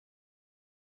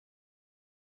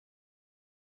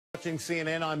watching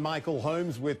CNN. I'm Michael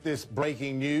Holmes with this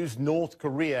breaking news. North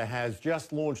Korea has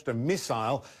just launched a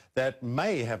missile that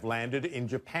may have landed in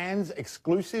Japan's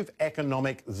exclusive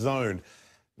economic zone.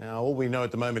 Now, all we know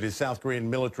at the moment is South Korean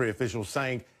military officials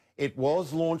saying it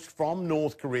was launched from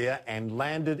North Korea and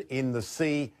landed in the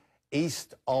sea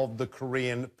east of the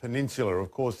Korean peninsula. Of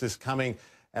course, this coming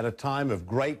at a time of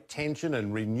great tension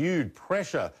and renewed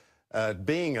pressure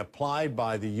being applied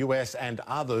by the US and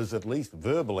others, at least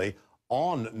verbally,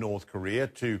 on North Korea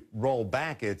to roll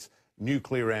back its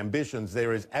nuclear ambitions.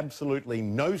 There is absolutely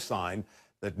no sign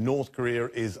that North Korea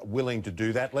is willing to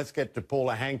do that. Let's get to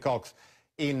Paula Hancock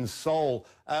in Seoul.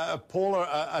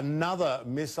 Paula, another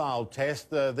missile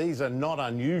test. These are not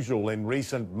unusual in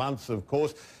recent months, of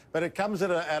course, but it comes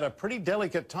at a pretty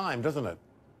delicate time, doesn't it?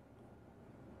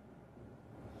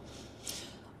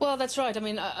 Well, that's right. I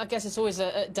mean, I guess it's always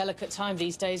a delicate time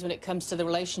these days when it comes to the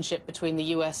relationship between the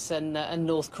US and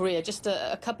North Korea. Just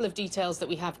a couple of details that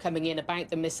we have coming in about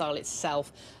the missile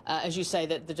itself. As you say,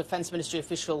 that the Defense Ministry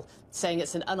official saying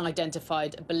it's an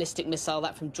unidentified ballistic missile,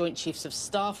 that from Joint Chiefs of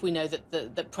Staff. We know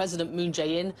that President Moon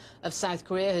Jae-in of South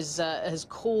Korea has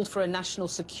called for a National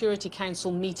Security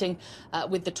Council meeting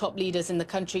with the top leaders in the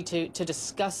country to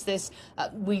discuss this.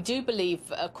 We do believe,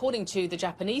 according to the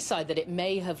Japanese side, that it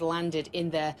may have landed in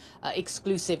their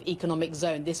exclusive economic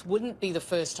zone. This wouldn't be the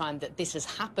first time that this has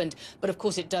happened, but of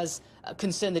course it does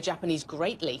concern the Japanese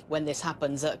greatly when this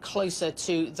happens closer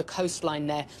to the coastline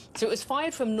there. So it was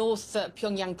fired from North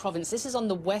Pyongyang province. This is on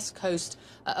the west coast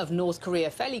of North Korea,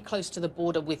 fairly close to the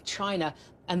border with China,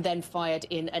 and then fired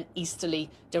in an easterly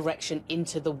direction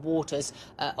into the waters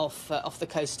off the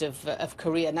coast of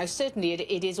Korea. Now, certainly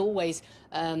it is always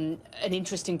an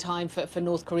interesting time for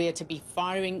North Korea to be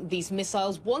firing these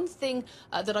missiles. One thing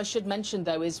that I should mention,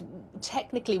 though, is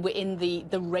technically we're in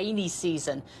the rainy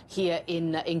season here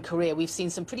in Korea. We've seen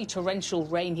some pretty torrential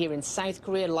rain here in South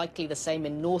Korea, likely the same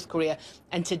in North Korea,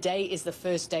 and today is the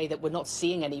first day that we're not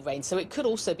seeing any rain. So it could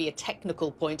also be a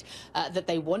technical point that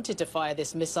they wanted to fire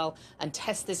this missile and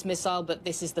test this missile, but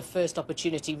this is the first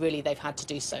opportunity really they've had to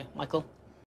do so. Michael?